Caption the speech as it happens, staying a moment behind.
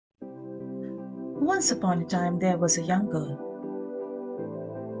Once upon a time, there was a young girl.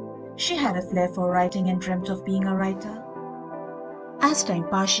 She had a flair for writing and dreamt of being a writer. As time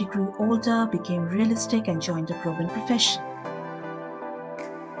passed, she grew older, became realistic, and joined a proven profession.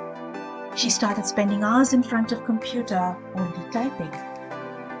 She started spending hours in front of computer, only typing.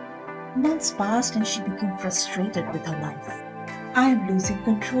 Months passed and she became frustrated with her life. I am losing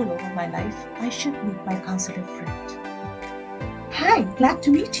control over my life. I should meet my counselor friend. Hi, glad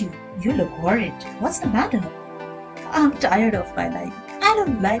to meet you. You look worried. What's the matter? I'm tired of my life. I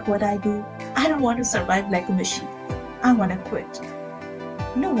don't like what I do. I don't want to survive like a machine. I want to quit.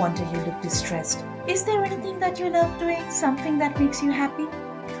 No wonder you look distressed. Is there anything that you love doing? Something that makes you happy?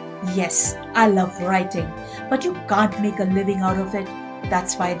 Yes, I love writing, but you can't make a living out of it.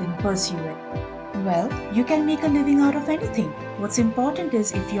 That's why I didn't pursue it. Well, you can make a living out of anything. What's important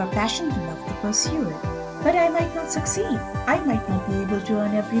is if you are passionate enough to pursue it. But I might not succeed. I might not be able to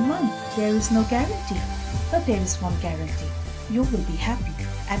earn every month. There is no guarantee. But there is one guarantee. You will be happy.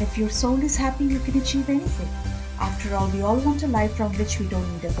 And if your soul is happy, you can achieve anything. After all, we all want a life from which we don't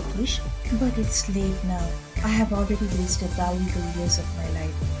need a vacation. But it's late now. I have already wasted valuable years of my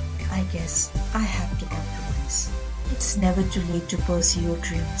life. I guess I have to compromise. It's never too late to pursue your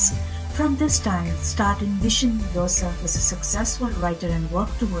dreams. From this time, start envisioning yourself as a successful writer and work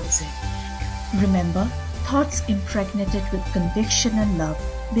towards it. Remember, thoughts impregnated with conviction and love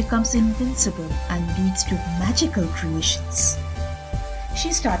becomes invincible and leads to magical creations.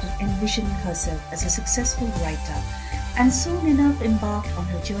 She started envisioning herself as a successful writer and soon enough embarked on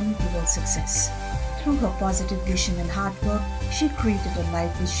her journey towards success. Through her positive vision and hard work, she created a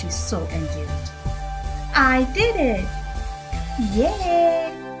life which she so endured. I did it!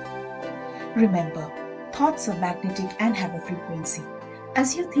 Yay! Remember, thoughts are magnetic and have a frequency.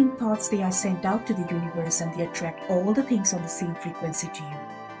 As you think thoughts, they are sent out to the universe and they attract all the things on the same frequency to you.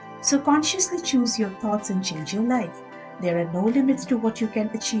 So consciously choose your thoughts and change your life. There are no limits to what you can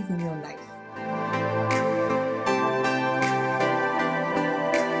achieve in your life.